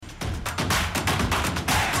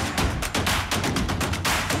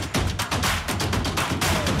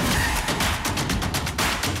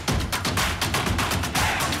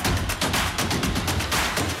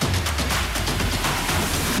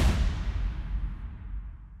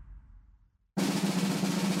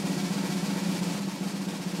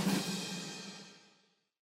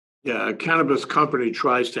Yeah, a cannabis company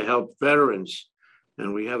tries to help veterans,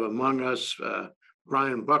 and we have among us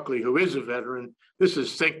Brian Buckley, who is a veteran. This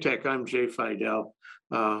is Think Tech. I'm Jay Fidel.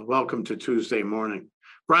 Welcome to Tuesday morning.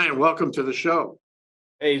 Brian, welcome to the show.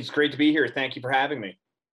 Hey, it's great to be here. Thank you for having me.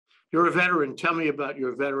 You're a veteran. Tell me about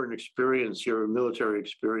your veteran experience, your military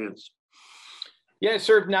experience. Yeah, I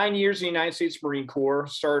served 9 years in the United States Marine Corps.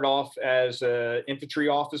 Started off as an infantry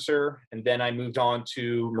officer, and then I moved on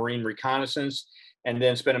to Marine reconnaissance, and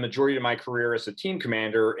then spent a majority of my career as a team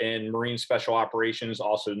commander in Marine Special Operations,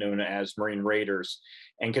 also known as Marine Raiders,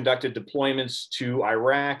 and conducted deployments to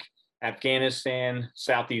Iraq, Afghanistan,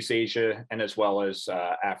 Southeast Asia, and as well as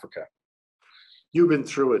Africa. You've been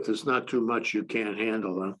through it. There's not too much you can't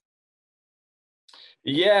handle, huh?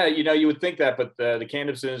 Yeah, you would think that, but the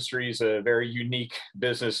cannabis industry is a very unique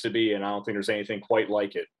business to be in. I don't think there's anything quite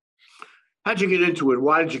like it. How'd you get into it?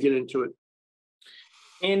 Why did you get into it?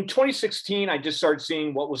 In 2016, I just started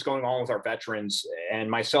seeing what was going on with our veterans, and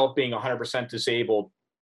myself being 100% disabled.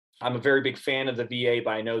 I'm a very big fan of the VA,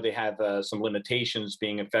 but I know they have some limitations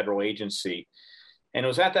being a federal agency. And it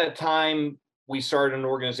was at that time we started an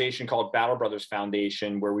organization called Battle Brothers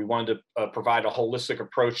Foundation, where we wanted to provide a holistic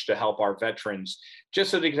approach to help our veterans,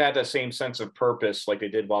 just so they could have that same sense of purpose like they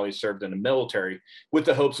did while they served in the military, with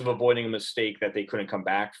the hopes of avoiding a mistake that they couldn't come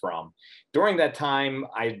back from. During that time,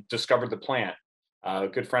 I discovered the plant. A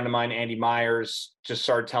good friend of mine, Andy Myers, just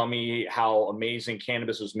started telling me how amazing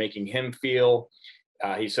cannabis was making him feel.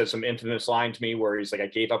 He said some infamous line to me where he's like, I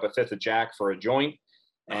gave up a fifth of Jack for a joint.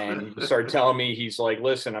 And he started telling me, he's like,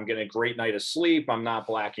 listen, I'm getting a great night of sleep. I'm not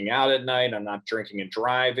blacking out at night. I'm not drinking and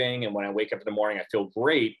driving. And when I wake up in the morning, I feel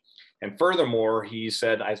great. And furthermore, he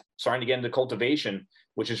said, I'm starting to get into cultivation,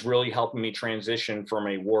 which is really helping me transition from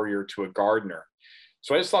a warrior to a gardener.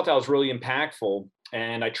 So I just thought that was really impactful.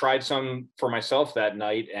 And I tried some for myself that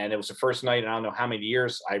night. And it was the first night in I don't know how many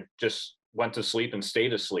years I just went to sleep and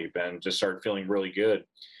stayed asleep and just started feeling really good.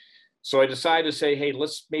 So I decided to say, hey,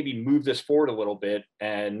 let's maybe move this forward a little bit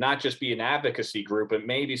and not just be an advocacy group, but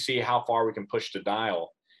maybe see how far we can push the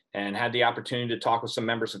dial. And had the opportunity to talk with some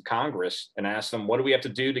members of Congress and ask them, what do we have to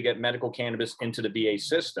do to get medical cannabis into the VA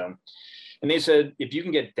system? And they said, if you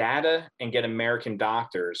can get data and get American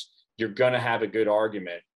doctors, you're going to have a good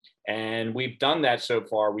argument. And we've done that so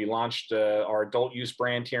far. We launched our adult use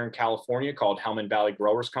brand here in California called Helman Valley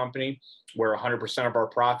Growers Company, where 100% of our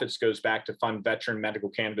profits goes back to fund veteran medical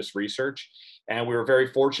cannabis research. And we were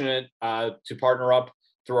very fortunate to partner up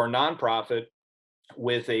through our nonprofit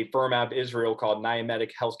with a firm out of Israel called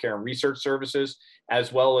Niametic Healthcare and Research Services,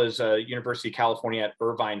 as well as University of California at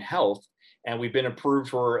Irvine Health. And we've been approved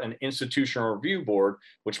for an institutional review board,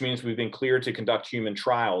 which means we've been cleared to conduct human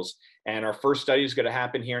trials. And our first study is going to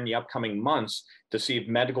happen here in the upcoming months to see if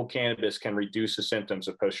medical cannabis can reduce the symptoms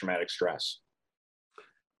of post-traumatic stress.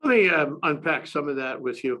 Let me unpack some of that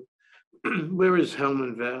with you. Where is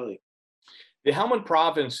Helmand Valley? The Helmand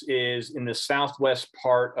province is in the southwest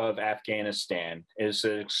part of Afghanistan. It's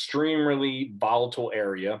an extremely volatile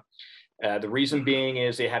area. The reason being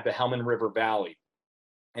is they have the Helmand River Valley.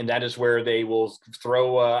 And that is where they will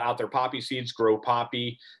throw out their poppy seeds, grow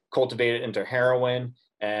poppy, cultivate it into heroin,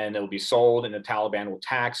 and it will be sold, and the Taliban will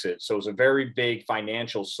tax it. So it's a very big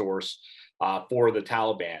financial source for the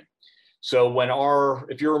Taliban. So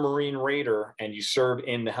if you're a Marine Raider and you serve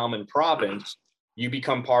in the Helmand province, you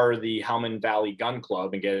become part of the Helmand Valley Gun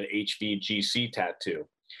Club and get an HVGC tattoo.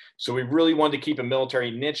 So we really wanted to keep a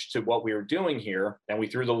military niche to what we were doing here, and we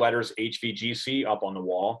threw the letters HVGC up on the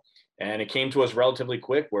wall. And it came to us relatively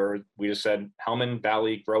quick where we just said Helmand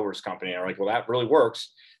Valley Growers Company. And we're like, well, that really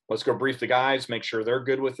works. Let's go brief the guys, make sure they're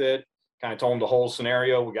good with it. Kind of told them the whole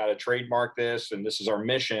scenario. We got to trademark this, and this is our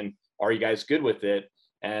mission. Are you guys good with it?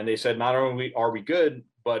 And they said, not only are we good,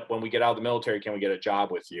 but when we get out of the military, can we get a job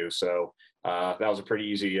with you? So that was a pretty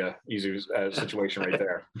easy situation right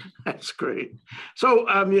there. That's great. So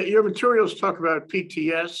your materials talk about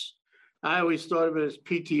PTS. I always thought of it as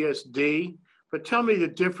PTSD. But tell me the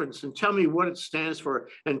difference, and tell me what it stands for,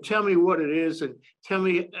 and tell me what it is, and tell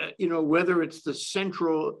me, whether it's the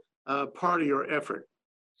central part of your effort.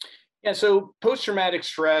 Yeah, so post-traumatic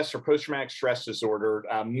stress or post-traumatic stress disorder,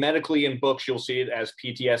 medically in books, you'll see it as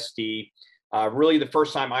PTSD. Really, the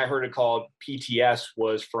first time I heard it called PTS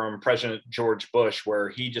was from President George Bush, where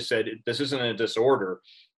he just said, this isn't a disorder.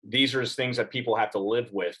 These are just things that people have to live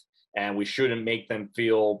with, and we shouldn't make them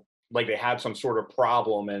feel like they have some sort of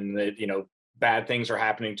problem and that, bad things are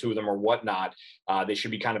happening to them or whatnot. They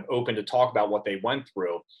should be kind of open to talk about what they went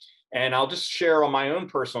through. And I'll just share on my own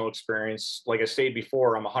personal experience. Like I stated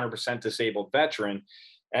before, I'm a 100% disabled veteran,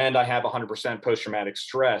 and I have 100% post-traumatic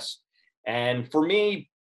stress. And for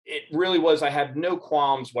me, it really was, I had no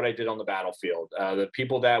qualms what I did on the battlefield. The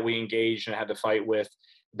people that we engaged and had to fight with,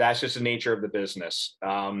 that's just the nature of the business.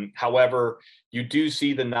 However, you do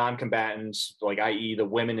see the non-combatants, like i.e. the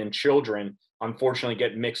women and children, unfortunately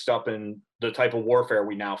get mixed up in the type of warfare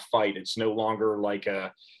we now fight. It's no longer like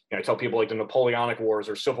I tell people like the Napoleonic Wars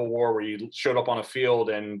or Civil War where you showed up on a field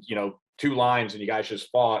and, two lines and you guys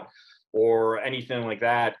just fought, or anything like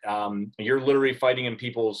that. You're literally fighting in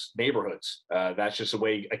people's neighborhoods. That's just the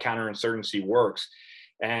way a counterinsurgency works.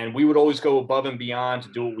 And we would always go above and beyond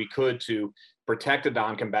to do what we could to protect the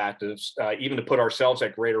non-combatives, even to put ourselves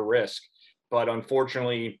at greater risk. But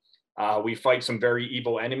unfortunately, we fight some very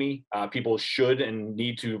evil enemy. People should and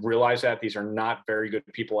need to realize that these are not very good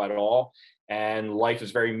people at all. And life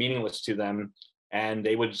is very meaningless to them. And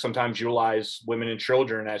they would sometimes utilize women and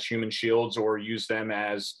children as human shields or use them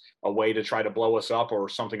as a way to try to blow us up or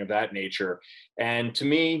something of that nature. And to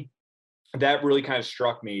me, that really kind of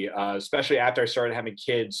struck me, especially after I started having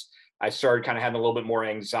kids. I started kind of having a little bit more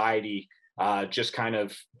anxiety, just kind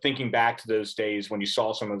of thinking back to those days when you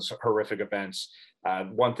saw some of those horrific events.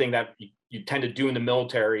 One thing that you tend to do in the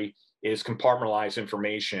military is compartmentalize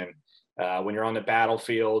information. When you're on the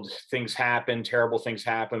battlefield, things happen, terrible things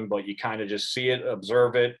happen, but you kind of just see it,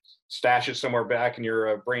 observe it, stash it somewhere back in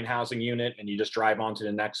your brain housing unit, and you just drive on to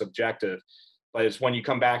the next objective. But it's when you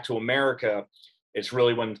come back to America, it's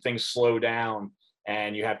really when things slow down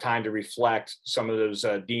and you have time to reflect, some of those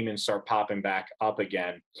demons start popping back up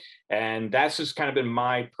again. And that's just kind of been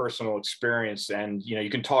my personal experience. And, you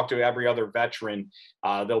can talk to every other veteran,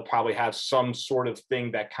 they'll probably have some sort of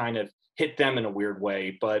thing that kind of hit them in a weird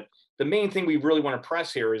way. But the main thing we really want to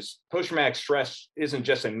press here is post-traumatic stress isn't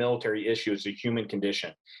just a military issue, it's a human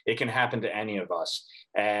condition. It can happen to any of us.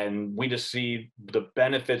 And we just see the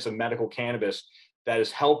benefits of medical cannabis that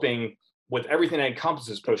is helping with everything that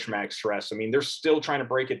encompasses post-traumatic stress. I mean, they're still trying to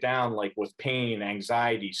break it down, like with pain,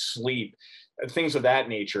 anxiety, sleep, things of that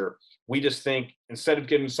nature. We just think instead of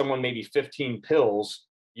giving someone maybe 15 pills,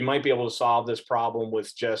 you might be able to solve this problem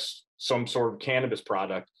with just some sort of cannabis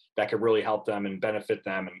product that could really help them and benefit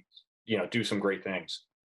them and, do some great things.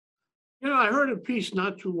 I heard a piece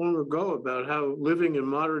not too long ago about how living in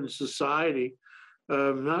modern society,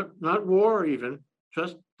 not war even,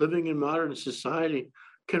 just living in modern society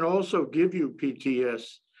can also give you PTS.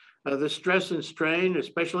 The stress and strain,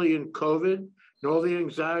 especially in COVID, and all the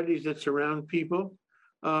anxieties that surround people.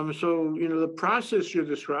 So, the process you're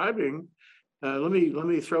describing, let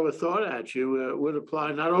me throw a thought at you, would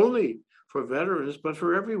apply not only for veterans, but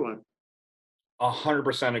for everyone.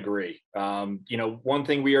 100% agree. One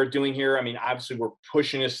thing we are doing here, I mean, obviously we're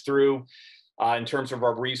pushing this through in terms of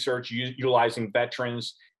our research, utilizing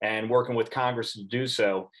veterans and working with Congress to do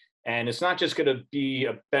so. And it's not just going to be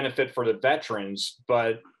a benefit for the veterans,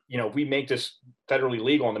 but, if we make this federally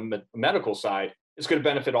legal on the medical side, it's going to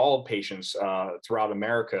benefit all patients throughout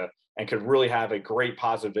America and could really have a great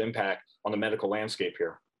positive impact on the medical landscape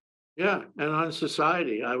here. Yeah, and on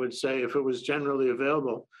society, I would say, if it was generally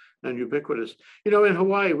available and ubiquitous. In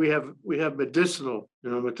Hawaii, we have medicinal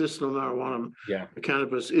marijuana. Yeah.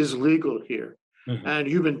 Cannabis is legal here. Mm-hmm. And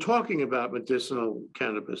you've been talking about medicinal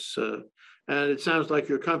cannabis, and it sounds like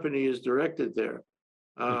your company is directed there.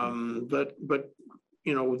 Mm-hmm. But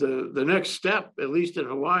the next step, at least in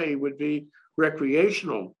Hawaii, would be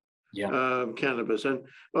recreational cannabis. And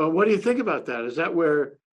what do you think about that? Is that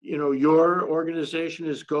where your organization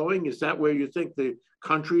is going? Is that where you think the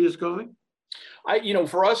country is going?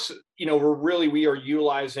 For us, we are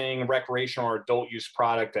utilizing recreational or adult use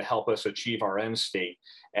product to help us achieve our end state.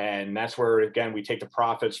 And that's where, again, we take the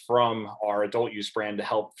profits from our adult use brand to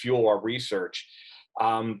help fuel our research.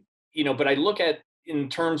 But I look at in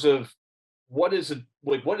terms of what is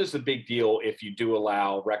the big deal if you do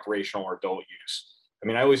allow recreational or adult use? I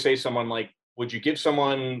mean, I always say someone like, would you give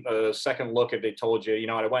someone a second look if they told you,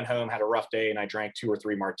 I went home, had a rough day, and I drank 2 or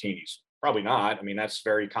 3 martinis? Probably not. I mean, that's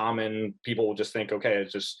very common. People will just think, okay,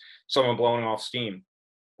 it's just someone blowing off steam.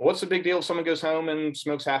 Well, what's the big deal if someone goes home and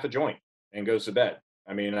smokes half a joint and goes to bed?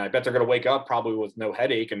 I mean, I bet they're going to wake up probably with no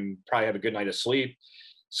headache and probably have a good night of sleep.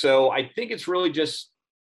 So I think it's really just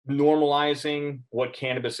normalizing what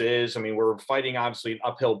cannabis is. I mean, we're fighting obviously an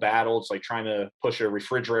uphill battle. It's like trying to push a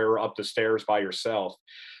refrigerator up the stairs by yourself.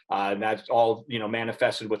 And that's all,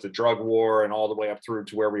 manifested with the drug war and all the way up through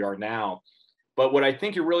to where we are now. But what I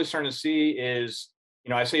think you're really starting to see is,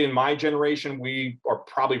 I say in my generation, we are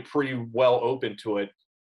probably pretty well open to it.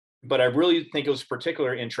 But I really think it was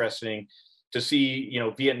particularly interesting to see,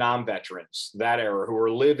 Vietnam veterans, that era, who were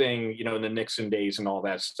living, in the Nixon days and all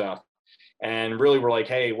that stuff. And really we're like,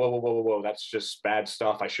 hey, whoa, that's just bad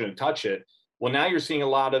stuff. I shouldn't touch it. Well, now you're seeing a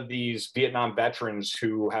lot of these Vietnam veterans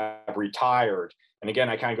who have retired. And again,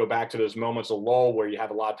 I kind of go back to those moments of lull where you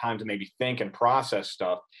have a lot of time to maybe think and process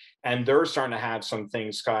stuff. And they're starting to have some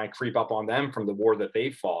things kind of creep up on them from the war that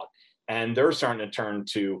they fought. And they're starting to turn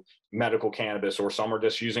to medical cannabis, or some are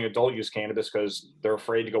just using adult use cannabis because they're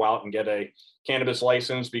afraid to go out and get a cannabis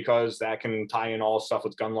license because that can tie in all stuff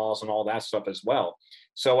with gun laws and all that stuff as well.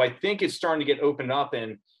 So I think it's starting to get opened up.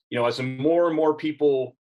 And, as more and more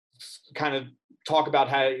people kind of talk about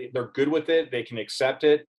how they're good with it, they can accept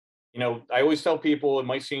it. I always tell people it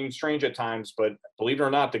might seem strange at times, but believe it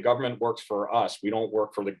or not, the government works for us. We don't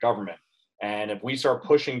work for the government. And if we start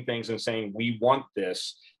pushing things and saying we want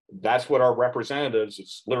this, that's what our representatives,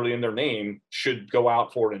 it's literally in their name, should go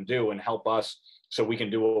out for it and do and help us so we can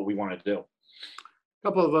do what we want to do. A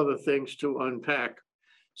couple of other things to unpack.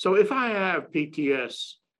 So if I have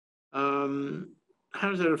PTS, how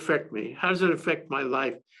does it affect me? How does it affect my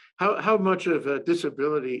life? How much of a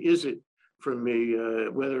disability is it for me,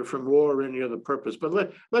 whether from war or any other purpose?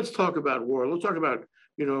 But let's talk about war. Let's talk about,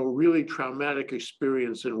 really traumatic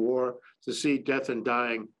experience in war, to see death and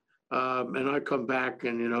dying. And I come back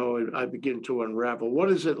and, I begin to unravel.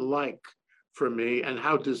 What is it like for me, and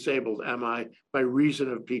how disabled am I by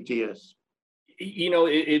reason of PTS?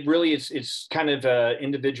 It really is, it's kind of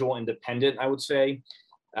individual independent, I would say.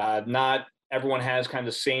 Not everyone has kind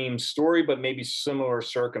of the same story, but maybe similar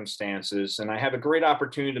circumstances. And I have a great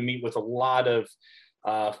opportunity to meet with a lot of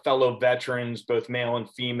fellow veterans, both male and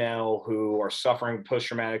female, who are suffering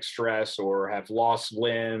post-traumatic stress or have lost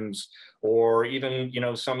limbs, or even,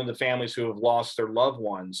 some of the families who have lost their loved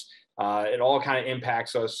ones. It all kind of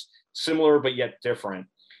impacts us, similar but yet different.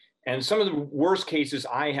 And some of the worst cases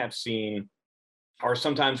I have seen are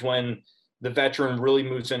sometimes when the veteran really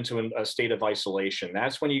moves into a state of isolation.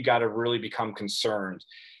 That's when you got to really become concerned,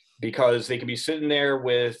 because they could be sitting there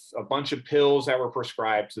with a bunch of pills that were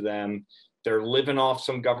prescribed to them. They're living off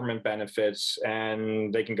some government benefits,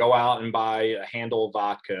 and they can go out and buy a handle of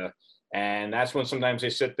vodka. And that's when sometimes they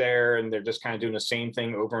sit there and they're just kind of doing the same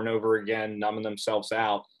thing over and over again, numbing themselves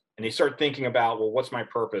out. And they start thinking about, well, what's my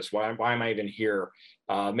purpose? Why am I even here?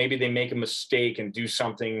 Maybe they make a mistake and do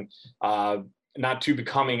something not too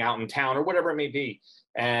becoming out in town or whatever it may be.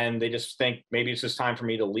 And they just think maybe it's just time for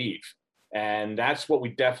me to leave. And that's what we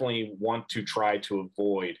definitely want to try to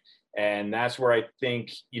avoid. And that's where I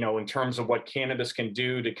think, in terms of what cannabis can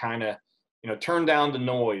do to kind of, turn down the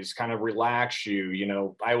noise, kind of relax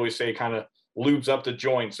you, I always say kind of lubes up the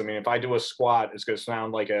joints. I mean, if I do a squat, it's going to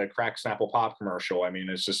sound like a crack Snapple Pop commercial. I mean,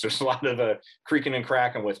 it's just, there's a lot of creaking and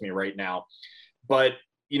cracking with me right now. But,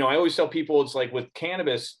 I always tell people, it's like with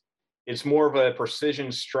cannabis, it's more of a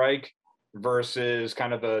precision strike versus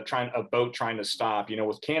kind of a boat trying to stop.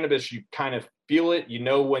 With cannabis, you kind of feel it,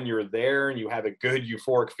 when you're there, and you have a good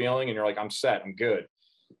euphoric feeling and you're like, I'm set, I'm good.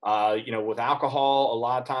 With alcohol, a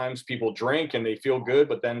lot of times people drink and they feel good,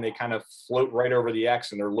 but then they kind of float right over the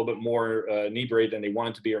X and they're a little bit more inebriated than they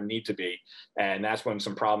want to be or need to be. And that's when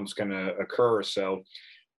some problems can occur. So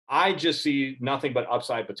I just see nothing but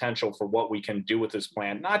upside potential for what we can do with this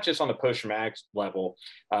plant, not just on the post-traumatic level,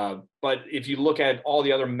 but if you look at all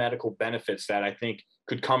the other medical benefits that I think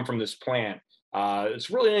could come from this plant, it's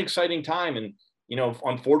really an exciting time. And,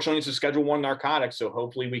 unfortunately, it's a Schedule I narcotic, so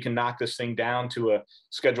hopefully we can knock this thing down to a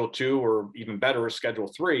Schedule II, or even better, a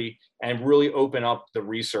Schedule III, and really open up the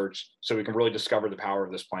research so we can really discover the power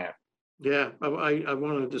of this plant. Yeah, I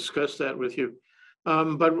want to discuss that with you.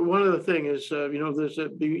 But one of the things is,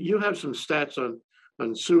 you have some stats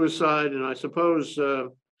on suicide, and I suppose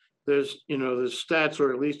there's stats,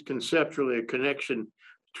 or at least conceptually, a connection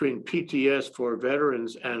between PTS for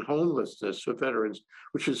veterans and homelessness for veterans,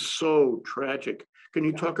 which is so tragic. Can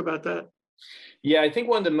you talk about that? Yeah, I think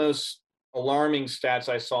one of the most alarming stats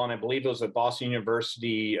I saw, and I believe it was a Boston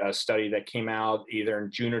University study that came out either in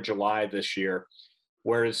June or July this year,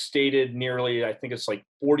 where it stated nearly, I think it's like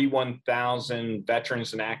 41,000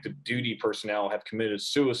 veterans and active duty personnel have committed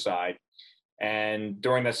suicide. And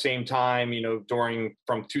during that same time,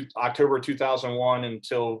 from October 2001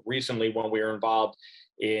 until recently, when we were involved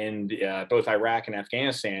in both Iraq and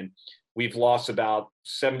Afghanistan, we've lost about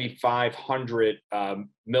 7,500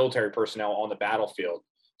 military personnel on the battlefield.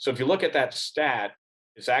 So if you look at that stat,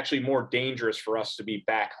 it's actually more dangerous for us to be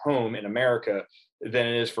back home in America than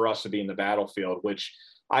it is for us to be in the battlefield, which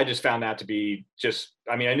I just found that to be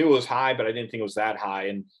I knew it was high, but I didn't think it was that high.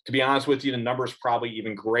 And to be honest with you, the number's probably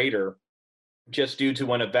even greater, just due to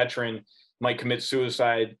when a veteran might commit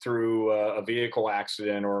suicide through a vehicle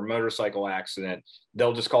accident or a motorcycle accident.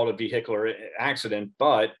 They'll just call it a vehicular accident,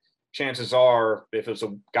 but chances are, if it's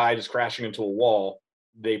a guy just crashing into a wall,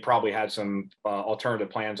 they probably had some alternative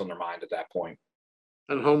plans on their mind at that point.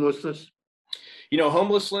 And homelessness?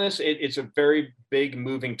 Homelessness, it's a very big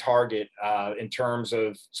moving target in terms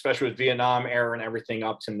of, especially with Vietnam era and everything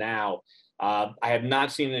up to now. I have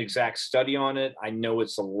not seen an exact study on it. I know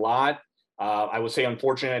it's a lot. I would say,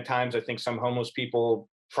 unfortunately, at times, I think some homeless people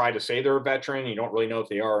try to say they're a veteran. You don't really know if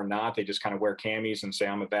they are or not. They just kind of wear camis and say,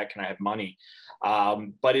 I'm a vet, can I have money?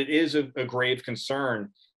 But it is a grave concern.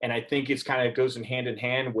 And I think it's kind of goes in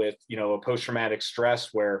hand with, a post-traumatic stress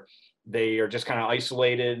where they are just kind of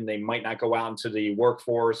isolated and they might not go out into the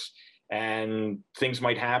workforce and things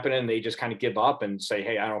might happen and they just kind of give up and say,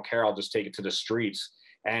 hey, I don't care, I'll just take it to the streets.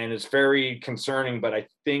 And it's very concerning. But I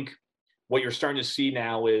think what you're starting to see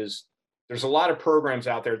now is there's a lot of programs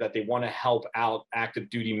out there that they want to help out active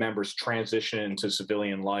duty members transition into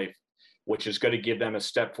civilian life, which is going to give them a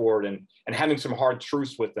step forward and having some hard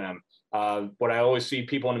truths with them. What I always see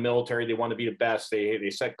people in the military, they want to be the best. They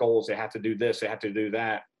set goals. They have to do this. They have to do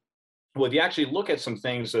that. Well, if you actually look at some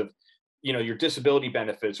things of, your disability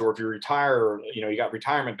benefits, or if you retire, you got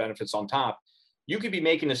retirement benefits on top, you could be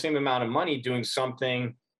making the same amount of money doing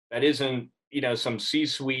something that isn't, some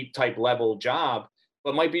C-suite type level job,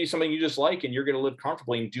 but might be something you just like and you're going to live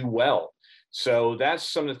comfortably and do well. So that's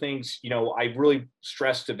some of the things, I really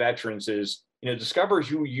stress to veterans is, discover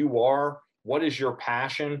who you are, what is your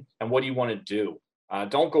passion, and what do you want to do?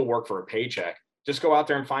 Don't go work for a paycheck. Just go out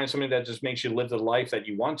there and find something that just makes you live the life that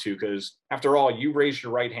you want to. Because after all, you raised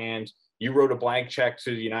your right hand, you wrote a blank check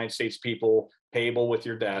to the United States people, payable with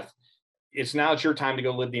your death. It's your time to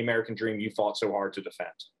go live the American dream you fought so hard to defend.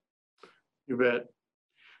 You bet.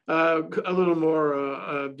 A little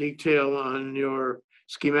more detail on your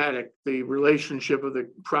schematic, the relationship of the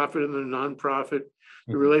profit and the nonprofit,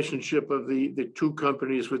 the relationship of the two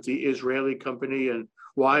companies with the Israeli company, and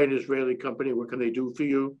why an Israeli company, what can they do for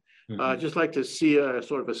you? Just like to see a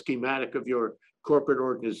sort of a schematic of your corporate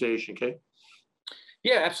organization, okay?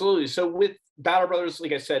 Yeah, absolutely. So with Battle Brothers,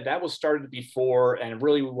 like I said, that was started before, and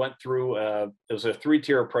really we went through, it was a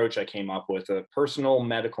 3-tier approach I came up with: a personal,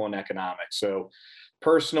 medical, and economic. So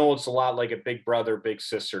personal, it's a lot like a big brother, big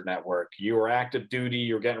sister network. You are active duty,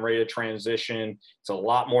 you're getting ready to transition. It's a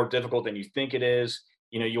lot more difficult than you think it is.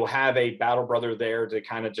 You'll have a battle brother there to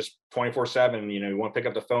kind of just 24/7, you want to pick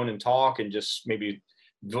up the phone and talk and just maybe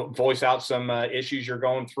voice out some issues you're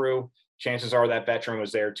going through. Chances are that veteran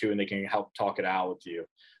was there too, and they can help talk it out with you.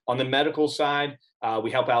 On the medical side,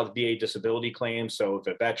 we help out with VA disability claims. So if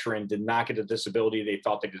a veteran did not get a disability they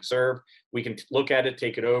thought they deserved, we can look at it,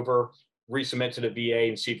 take it over, resubmit to the VA,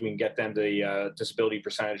 and see if we can get them the disability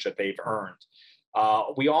percentage that they've earned.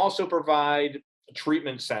 We also provide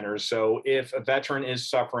treatment centers. So if a veteran is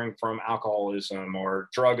suffering from alcoholism or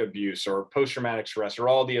drug abuse or post-traumatic stress or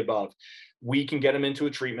all the above, we can get them into a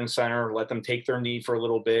treatment center, let them take their knee for a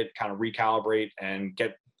little bit, kind of recalibrate and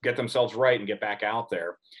get themselves right and get back out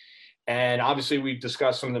there. And obviously we've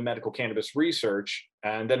discussed some of the medical cannabis research.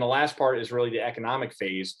 And then the last part is really the economic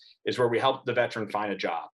phase, is where we help the veteran find a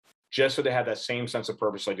job, just so they have that same sense of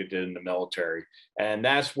purpose like they did in the military. And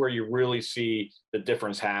that's where you really see the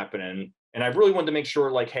difference happen. And I really wanted to make sure,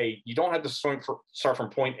 like, hey, you don't have to start from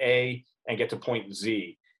point A and get to point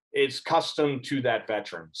Z. It's custom to that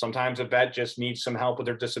veteran. Sometimes a vet just needs some help with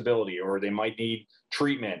their disability, or they might need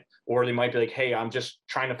treatment, or they might be like, hey, I'm just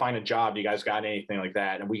trying to find a job. You guys got anything like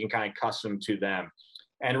that? And we can kind of custom to them.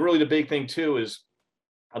 And really the big thing too is,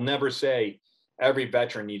 I'll never say every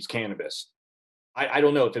veteran needs cannabis. I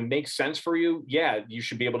don't know if it makes sense for you. Yeah, you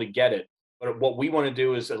should be able to get it. But what we want to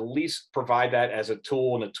do is at least provide that as a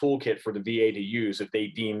tool and a toolkit for the VA to use if they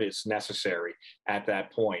deem it's necessary at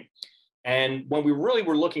that point. And when we really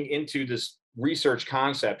were looking into this research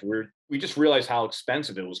concept, we just realized how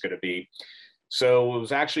expensive it was going to be. So it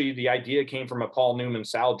was actually, the idea came from a Paul Newman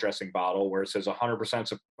salad dressing bottle where it says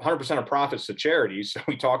 100% of profits to charities. So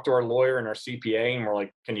we talked to our lawyer and our CPA and we're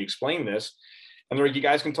like, can you explain this? And they're like, you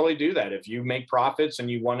guys can totally do that. If you make profits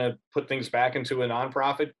and you want to put things back into a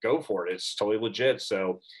nonprofit, go for it. It's totally legit.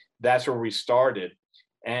 So that's where we started.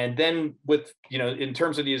 And then with, in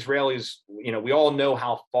terms of the Israelis, we all know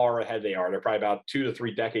how far ahead they are. They're probably about 2 to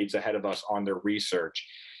 3 decades ahead of us on their research.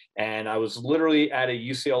 And I was literally at a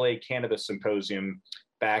UCLA cannabis symposium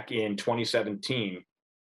back in 2017.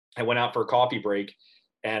 I went out for a coffee break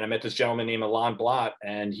and I met this gentleman named Alon Blott,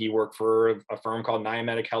 and he worked for a firm called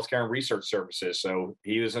Niamedic Healthcare and Research Services. So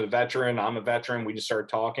he was a veteran, I'm a veteran. We just started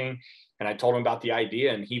talking and I told him about the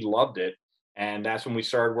idea and he loved it. And that's when we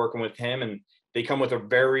started working with him. And they come with a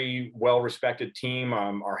very well-respected team.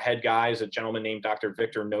 Our head guy is a gentleman named Dr.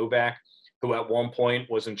 Victor Novak, who at one point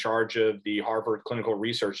was in charge of the Harvard Clinical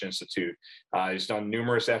Research Institute. He's done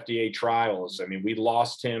numerous FDA trials. I mean, we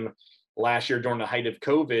lost him last year during the height of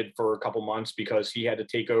COVID for a couple months because he had to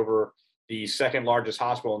take over the second largest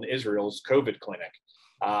hospital in Israel's COVID clinic.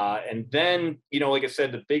 And then, like I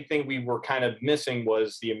said, the big thing we were kind of missing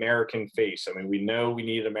was the American face. I mean, we know we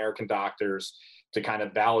needed American doctors to kind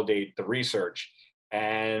of validate the research.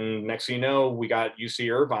 And next thing you know, we got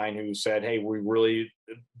UC Irvine who said, hey, we really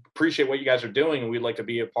appreciate what you guys are doing and we'd like to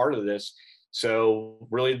be a part of this. So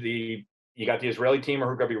really you got the Israeli team who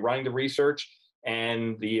are going to be running the research,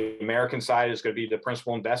 and the American side is going to be the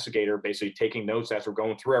principal investigator, basically taking notes as we're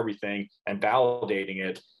going through everything and validating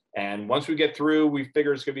it. And once we get through, we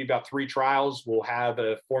figure it's going to be about 3 trials. We'll have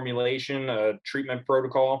a formulation, a treatment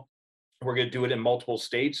protocol. We're going to do it in multiple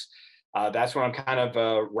states. That's when I'm kind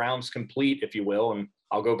of rounds complete, if you will. And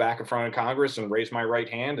I'll go back in front of Congress and raise my right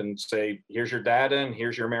hand and say, here's your data and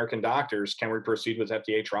here's your American doctors. Can we proceed with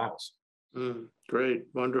FDA trials? Great,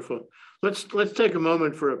 wonderful. Let's take a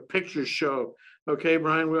moment for a picture show. Okay,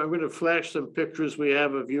 Brian, I'm going to flash some pictures we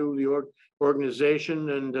have of you, the organization,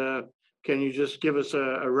 and can you just give us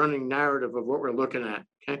a running narrative of what we're looking at?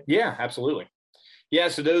 Okay. Yeah, absolutely. Yeah,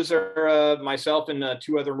 so those are myself and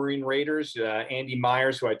 2 other Marine Raiders. Andy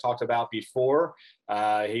Myers, who I talked about before.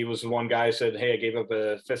 He was the one guy who said, hey, I gave up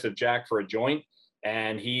a fifth of Jack for a joint.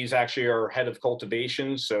 And he's actually our head of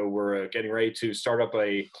cultivation. So we're getting ready to start up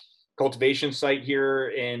a cultivation site here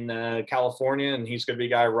in California. And he's going to be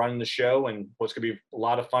the guy running the show. And what's going to be a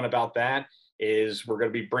lot of fun about that is we're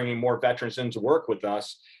going to be bringing more veterans in to work with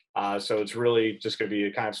us. So it's really just going to be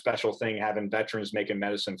a kind of special thing having veterans making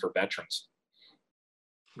medicine for veterans.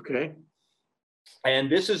 Okay. And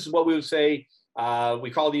this is what we would say, we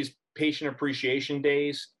call these patient appreciation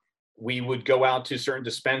days. We would go out to certain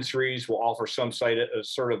dispensaries. We'll offer some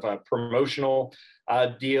sort of a promotional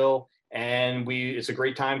deal. And it's a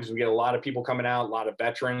great time because we get a lot of people coming out, a lot of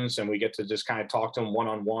veterans, and we get to just kind of talk to them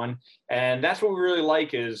one-on-one. And that's what we really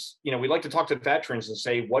like is, we like to talk to veterans and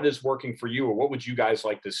say, what is working for you or what would you guys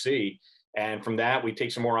like to see? And from that, we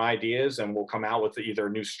take some more ideas and we'll come out with either a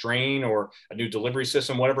new strain or a new delivery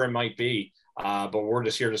system, whatever it might be. But we're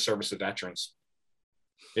just here to service the veterans.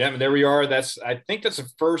 Yeah, and there we are. I think that's the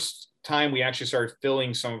first time we actually started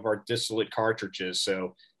filling some of our distillate cartridges.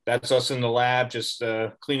 So that's us in the lab, just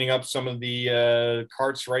cleaning up some of the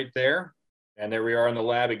carts right there. And there we are in the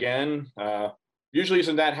lab again. Usually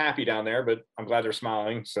isn't that happy down there, but I'm glad they're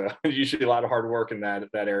smiling. So usually a lot of hard work in that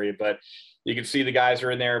area. But you can see the guys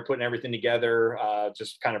are in there putting everything together,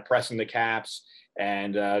 just kind of pressing the caps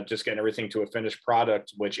and just getting everything to a finished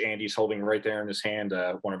product, which Andy's holding right there in his hand,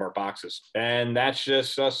 one of our boxes. And that's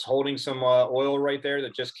just us holding some oil right there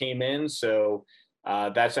that just came in. So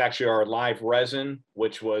that's actually our live resin,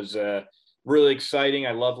 which was really exciting.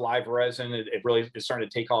 I love live resin. It really is starting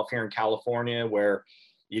to take off here in California, where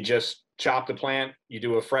you just chop the plant, you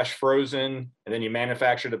do a fresh frozen, and then you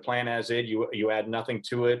manufacture the plant as is. You add nothing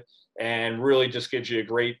to it, and really just gives you a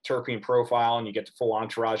great terpene profile, and you get the full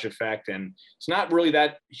entourage effect. And it's not really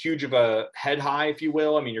that huge of a head high, if you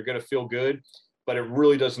will. I mean, you're going to feel good, but it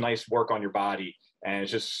really does nice work on your body, and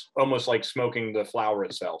it's just almost like smoking the flower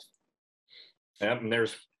itself. Yep, and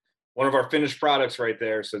there's one of our finished products right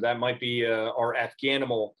there. So that might be our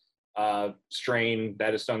Afghanimal strain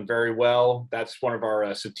that has done very well. That's one of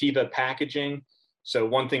our sativa packaging. So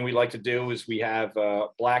one thing we like to do is we have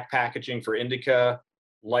black packaging for indica,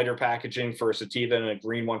 lighter packaging for sativa, and a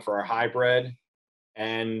green one for our hybrid.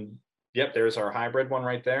 And yep, there's our hybrid one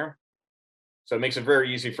right there. So it makes it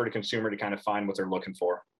very easy for the consumer to kind of find what they're looking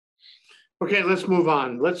for. Okay, let's move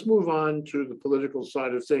on. Let's move on to the political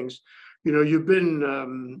side of things. You've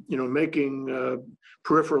been, making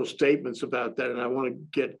peripheral statements about that, and I want to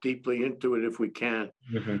get deeply into it if we can.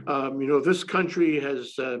 Mm-hmm. This country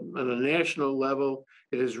has, on a national level,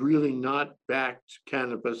 it has really not backed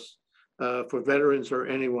cannabis for veterans or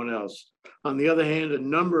anyone else. On the other hand, a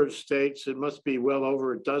number of states, it must be well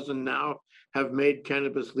over a dozen now, have made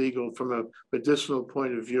cannabis legal from a medicinal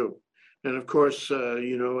point of view. And of course,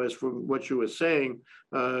 as from what you were saying,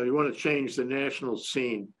 you want to change the national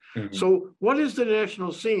scene. Mm-hmm. So what is the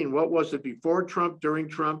national scene? What was it before Trump, during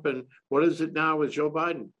Trump, and what is it now with Joe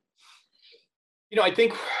Biden? I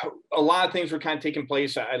think a lot of things were kind of taking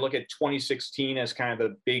place. I look at 2016 as kind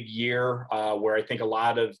of a big year where I think a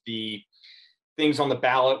lot of the things on the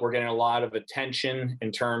ballot were getting a lot of attention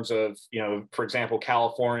in terms of, for example,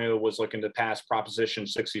 California was looking to pass Proposition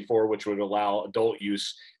 64, which would allow adult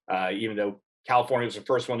use, even though California was the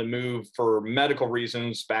first one to move for medical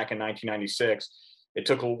reasons back in 1996. It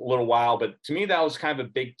took a little while, but to me, that was kind of a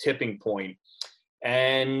big tipping point.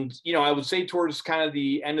 And, I would say towards kind of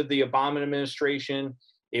the end of the Obama administration,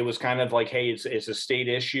 it was kind of like, hey, it's a state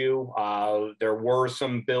issue. There were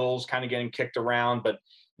some bills kind of getting kicked around, but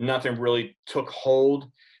nothing really took hold.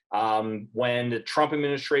 When the Trump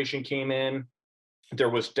administration came in, there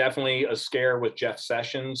was definitely a scare with Jeff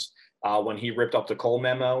Sessions when he ripped up the Cole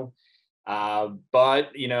memo.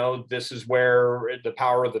 But this is where the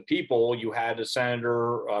power of the people. You had a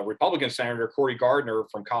senator, Republican Senator Cory Gardner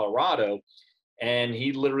from Colorado, and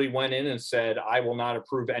he literally went in and said, "I will not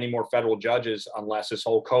approve any more federal judges unless this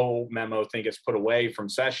whole Cole memo thing gets put away from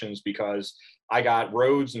Sessions, because I got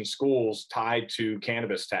roads and schools tied to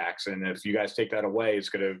cannabis tax, and if you guys take that away, it's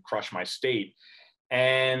going to crush my state."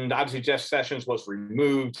 And obviously, Jeff Sessions was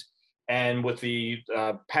removed, and with the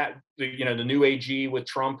new AG with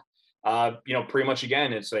Trump. Pretty much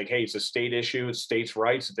again, it's like, hey, it's a state issue, it's states'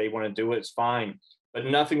 rights. If they want to do it, it's fine. But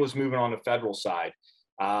nothing was moving on the federal side.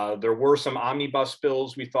 There were some omnibus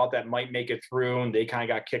bills we thought that might make it through, and they kind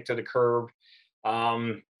of got kicked to the curb.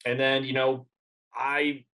 And then,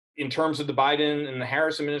 in terms of the Biden and the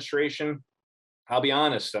Harris administration, I'll be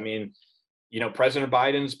honest. I mean, President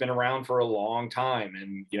Biden's been around for a long time,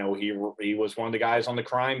 and he was one of the guys on the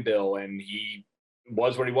crime bill, and he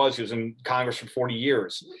was what he was. He was in Congress for 40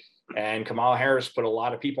 years. And Kamala Harris put a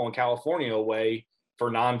lot of people in California away for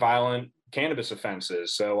nonviolent cannabis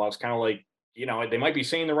offenses. So I was kind of like, they might be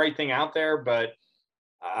saying the right thing out there, but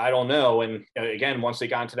I don't know. And again, once they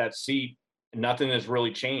got into that seat, nothing has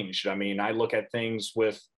really changed. I mean, I look at things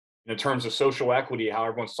in terms of social equity, how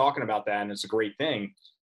everyone's talking about that, and it's a great thing.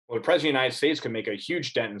 Well, the president of the United States could make a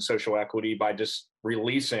huge dent in social equity by just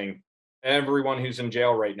releasing everyone who's in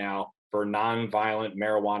jail right now for nonviolent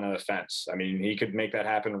marijuana offense. I mean, he could make that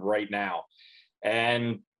happen right now.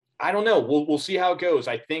 And I don't know. We'll see how it goes.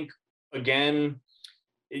 I think, again,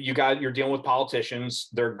 you're dealing with politicians.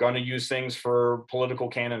 They're going to use things for political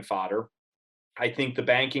cannon fodder. I think the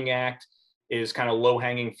Banking Act is kind of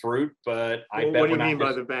low-hanging fruit, but What do you mean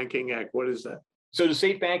by the Banking Act? What is that? So the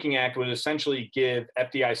Safe Banking Act would essentially give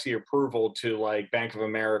FDIC approval to like Bank of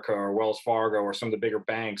America or Wells Fargo or some of the bigger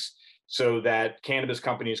banks, so that cannabis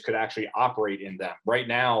companies could actually operate in them. Right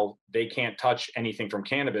now, they can't touch anything from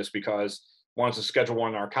cannabis because one, it's a Schedule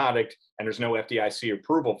I narcotic and there's no FDIC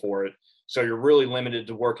approval for it. So you're really limited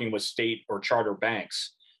to working with state or charter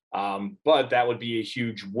banks. But that would be a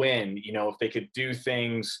huge win. If they could do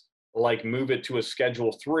things like move it to a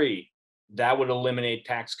Schedule III, that would eliminate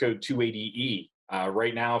tax code 280E.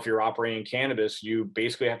 Right now, if you're operating cannabis, you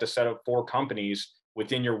basically have to set up 4 companies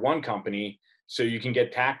within your one company so you can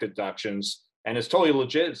get tax deductions. And it's totally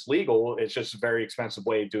legit, it's legal, it's just a very expensive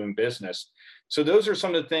way of doing business. So those are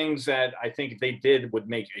some of the things that I think if they did would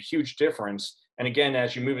make a huge difference. And again,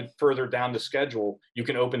 as you move it further down the schedule, you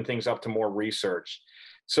can open things up to more research.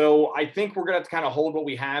 So I think we're gonna have to kind of hold what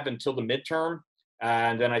we have until the midterm.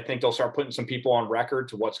 And then I think they'll start putting some people on record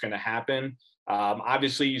to what's gonna happen.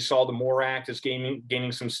 Obviously, you saw the MORE Act is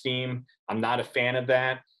gaining some steam. I'm not a fan of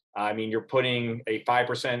that. I mean, you're putting a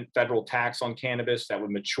 5% federal tax on cannabis that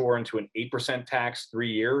would mature into an 8% tax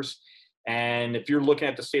 3 years. And if you're looking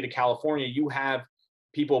at the state of California, you have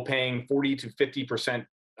people paying 40 to 50%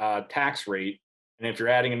 tax rate. And if you're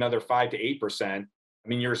adding another 5 to 8%, I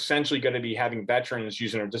mean, you're essentially going to be having veterans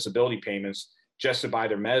using their disability payments just to buy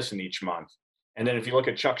their medicine each month. And then if you look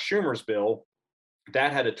at Chuck Schumer's bill,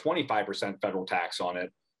 that had a 25% federal tax on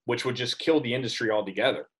it, which would just kill the industry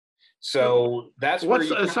altogether. So that's what's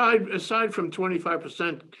aside from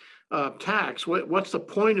 25% tax. What's the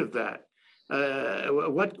point of that?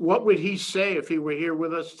 What would he say if he were here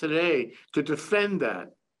with us today to defend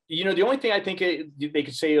that? The only thing I think they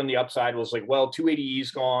could say on the upside was like, well, 280E is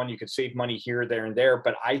gone. You could save money here, there, and there.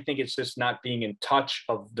 But I think it's just not being in touch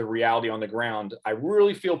of the reality on the ground. I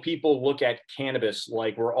really feel people look at cannabis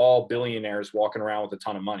like we're all billionaires walking around with a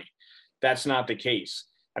ton of money. That's not the case.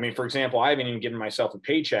 I mean, for example, I haven't even given myself a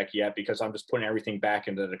paycheck yet because I'm just putting everything back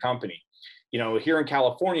into the company. Here in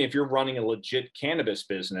California, if you're running a legit cannabis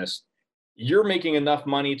business, you're making enough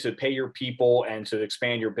money to pay your people and to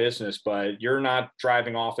expand your business, but you're not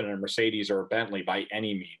driving off in a Mercedes or a Bentley by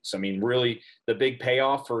any means. I mean, really, the big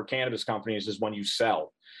payoff for cannabis companies is when you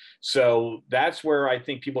sell. So that's where I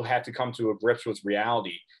think people have to come to a grips with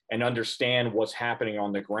reality and understand what's happening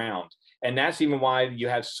on the ground. And that's even why you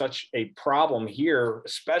have such a problem here,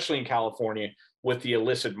 especially in California, with the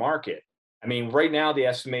illicit market. I mean, right now, they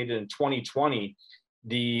estimated in 2020,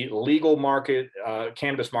 the legal market,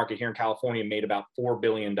 cannabis market here in California made about $4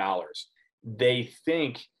 billion. They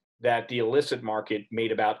think that the illicit market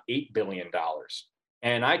made about $8 billion.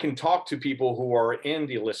 And I can talk to people who are in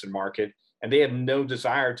the illicit market, and they have no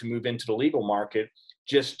desire to move into the legal market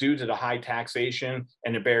just due to the high taxation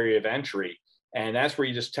and the barrier of entry. And that's where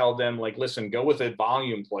you just tell them, like, listen, go with a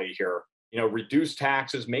volume play here, reduce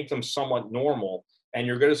taxes, make them somewhat normal, and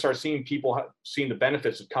you're going to start seeing people seeing the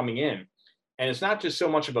benefits of coming in. And it's not just so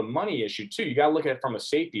much of a money issue too. You got to look at it from a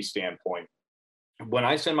safety standpoint. When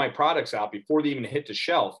I send my products out, before they even hit the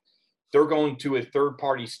shelf, they're going to a third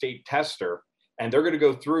party state tester, and they're going to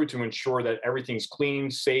go through to ensure that everything's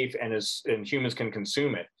clean, safe, and humans can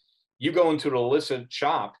consume it. You go into an illicit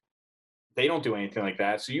shop, they don't do anything like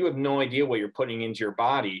that. So you have no idea what you're putting into your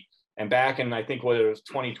body. And back in, I think, whether it was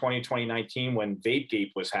 2020, 2019, when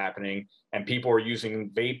VapeGate was happening and people were using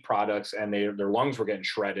vape products and their lungs were getting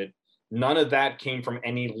shredded, none of that came from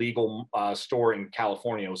any legal store in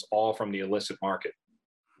California. It was all from the illicit market.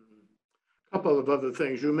 A couple of other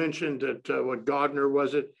things. You mentioned that what Gardner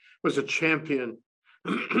was a champion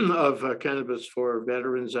of cannabis for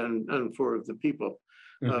veterans and for the people,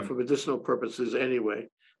 for medicinal purposes anyway.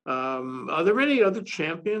 Are there any other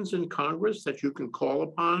champions in Congress that you can call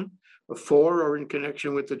upon for or in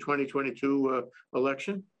connection with the 2022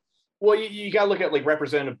 election? Well, you got to look at, like,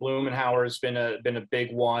 Representative Blumenauer has been a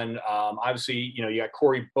big one. Obviously, you got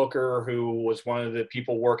Cory Booker, who was one of the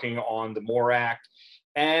people working on the MORE Act.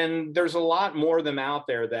 And there's a lot more of them out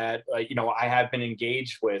there that, I have been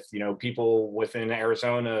engaged with, people within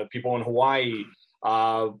Arizona, people in Hawaii,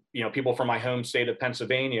 people from my home state of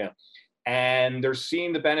Pennsylvania. And they're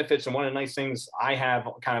seeing the benefits. And one of the nice things I have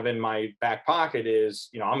kind of in my back pocket is,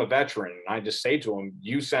 I'm a veteran. And I just say to them,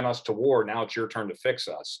 you sent us to war. Now it's your turn to fix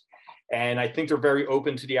us. And I think they're very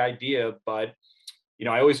open to the idea. But,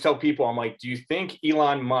 I always tell people, I'm like, do you think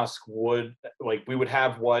Elon Musk we would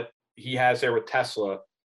have what he has there with Tesla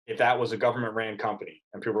if that was a government ran company?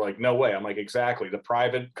 And people are like, no way. I'm like, exactly. The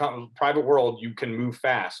private world, you can move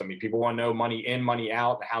fast. I mean, people want to know money in, money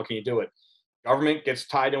out. How can you do it? Government gets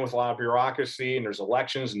tied in with a lot of bureaucracy, and there's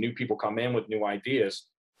elections and new people come in with new ideas.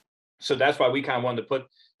 So that's why we kind of wanted to put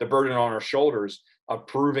the burden on our shoulders of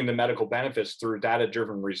proving the medical benefits through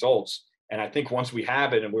data-driven results. And I think once we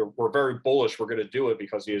have it, and we're very bullish, we're going to do it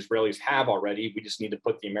because the Israelis have already. We just need to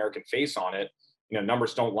put the American face on it.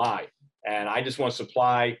 Numbers don't lie. And I just want to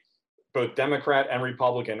supply both Democrat and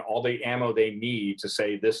Republican all the ammo they need to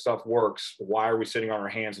say this stuff works. Why are we sitting on our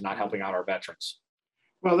hands and not helping out our veterans?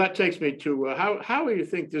 Well, that takes me to how do you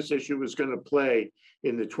think this issue is going to play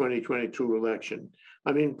in the 2022 election?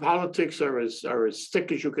 I mean, politics are as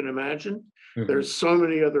thick as you can imagine. There's so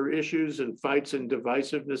many other issues and fights and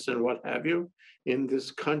divisiveness and what have you in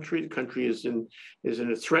this country. The country is in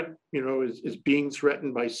a threat, is being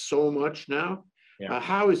threatened by so much now. Yeah.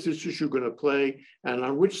 How is this issue going to play, and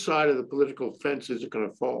on which side of the political fence is it going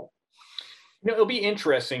to fall? It'll be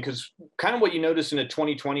interesting because kind of what you noticed in the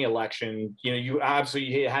 2020 election, you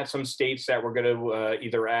obviously had some states that were going to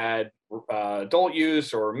either add adult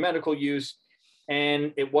use or medical use,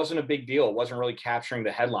 and it wasn't a big deal. It wasn't really capturing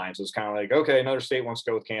the headlines. It was kind of like, okay, another state wants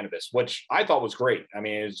to go with cannabis, which I thought was great. I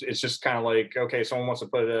mean, it's just kind of like, okay, someone wants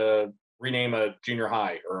to rename a junior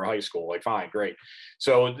high or a high school, like, fine, great.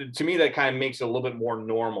 So to me, that kind of makes it a little bit more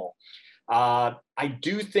normal. I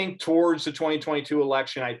do think towards the 2022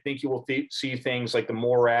 election, I think you will see things like the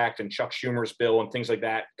MORE Act and Chuck Schumer's bill and things like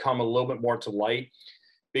that come a little bit more to light,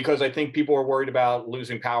 because I think people are worried about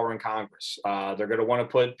losing power in Congress. They're going to want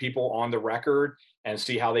to put people on the record and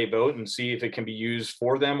see how they vote and see if it can be used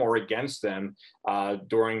for them or against them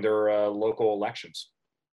during their local elections.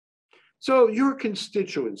 So your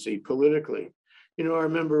constituency politically, I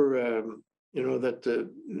remember that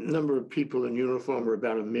the number of people in uniform are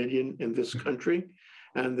about 1 million in this country.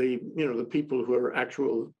 And the people who are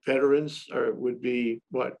actual veterans would be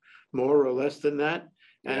what, more or less than that?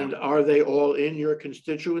 And are they all in your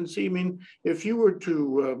constituency? I mean, if you were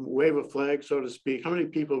to wave a flag, so to speak, how many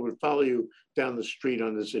people would follow you down the street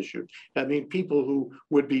on this issue? I mean, people who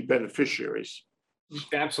would be beneficiaries.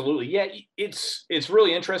 Absolutely. Yeah, it's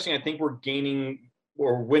really interesting. I think we're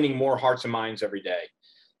winning more hearts and minds every day.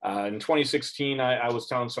 In 2016, I was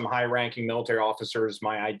telling some high-ranking military officers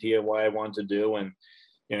my idea of what I wanted to do, and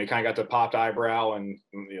it kind of got the popped eyebrow and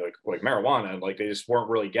like marijuana, like they just weren't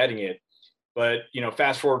really getting it. But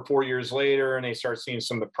fast forward 4 years later, and they start seeing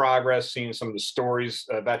some of the progress, seeing some of the stories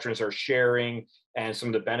veterans are sharing, and some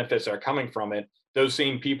of the benefits that are coming from it. Those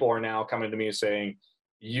same people are now coming to me saying,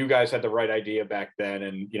 you guys had the right idea back then,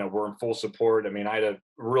 and we're in full support. I mean, I had a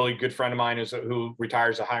really good friend of mine who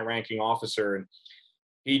retires a high-ranking officer, and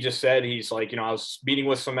he just said, he's like, I was meeting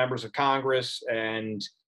with some members of Congress, and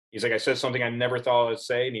he's like, I said something I never thought I'd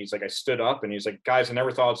say, and he's like, I stood up, and he's like, guys, I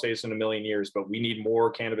never thought I'd say this in a million years, but we need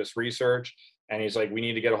more cannabis research, and he's like, we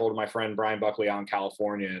need to get a hold of my friend Brian Buckley out in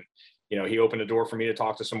California. And he opened the door for me to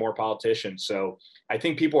talk to some more politicians. So I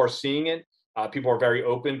think people are seeing it. People are very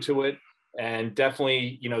open to it, and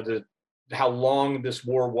definitely, how long this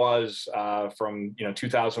war was from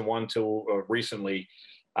 2001 to recently.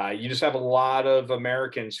 You just have a lot of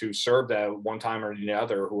Americans who served at one time or the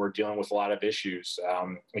other who are dealing with a lot of issues.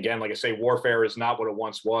 Again, like I say, warfare is not what it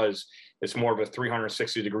once was. It's more of a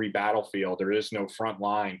 360-degree battlefield. There is no front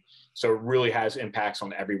line. So it really has impacts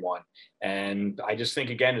on everyone. And I just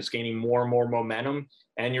think, again, it's gaining more and more momentum.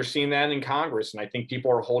 And you're seeing that in Congress. And I think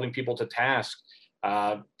people are holding people to task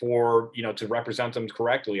for, to represent them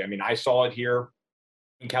correctly. I mean, I saw it here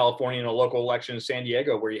in California in a local election in San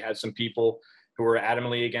Diego, where you had some people who were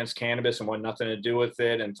adamantly against cannabis and wanted nothing to do with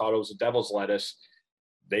it and thought it was a devil's lettuce.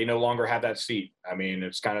 They no longer have that seat. I mean,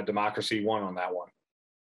 it's kind of democracy won on that one.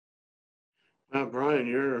 Brian,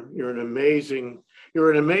 you're an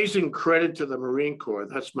amazing credit to the Marine Corps.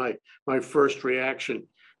 That's my first reaction.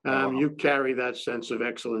 Wow. You carry that sense of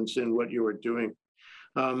excellence in what you are doing.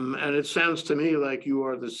 And it sounds to me like you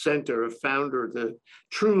are the center, a founder,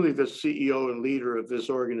 truly the CEO and leader of this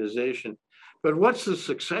organization. But what's the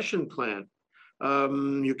succession plan?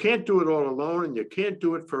 You can't do it all alone, and you can't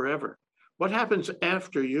do it forever. What happens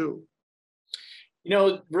after you?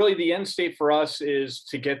 Really the end state for us is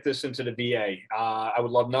to get this into the VA. I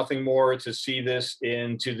would love nothing more to see this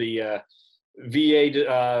into the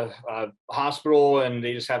VA hospital, and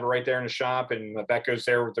they just have it right there in the shop, and the vet goes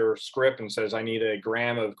there with their script and says, I need a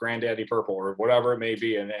gram of Granddaddy Purple or whatever it may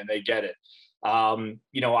be, and they get it.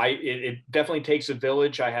 It definitely takes a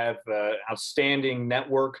village. I have an outstanding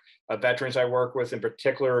network of veterans I work with, in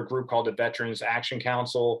particular a group called the Veterans Action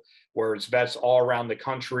Council, where it's vets all around the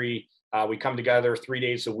country. We come together 3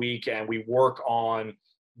 days a week and we work on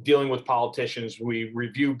dealing with politicians. We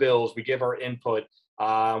review bills, we give our input.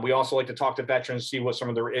 We also like to talk to veterans, see what some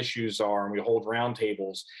of their issues are, and we hold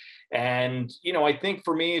roundtables. And, I think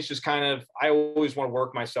for me, it's just I always want to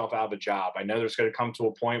work myself out of a job. I know there's going to come to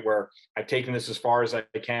a point where I've taken this as far as I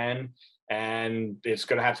can, and it's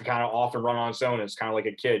going to have to kind of off and run on its own. It's kind of like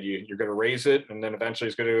a kid. You're going to raise it, and then eventually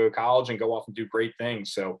it's going to go to college and go off and do great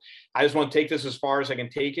things. So I just want to take this as far as I can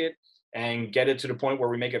take it and get it to the point where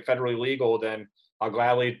we make it federally legal. Then I'll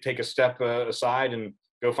gladly take a step aside and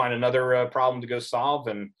go find another problem to go solve,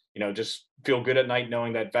 and just feel good at night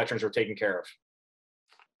knowing that veterans are taken care of.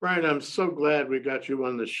 Brian, I'm so glad we got you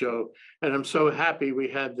on the show, and I'm so happy we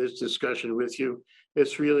had this discussion with you.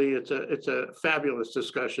 It's a fabulous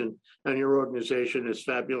discussion, and your organization is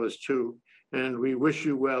fabulous too. And we wish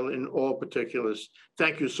you well in all particulars.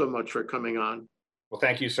 Thank you so much for coming on. Well,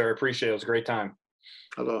 thank you, sir. Appreciate it. It was a great time.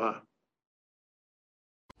 Aloha.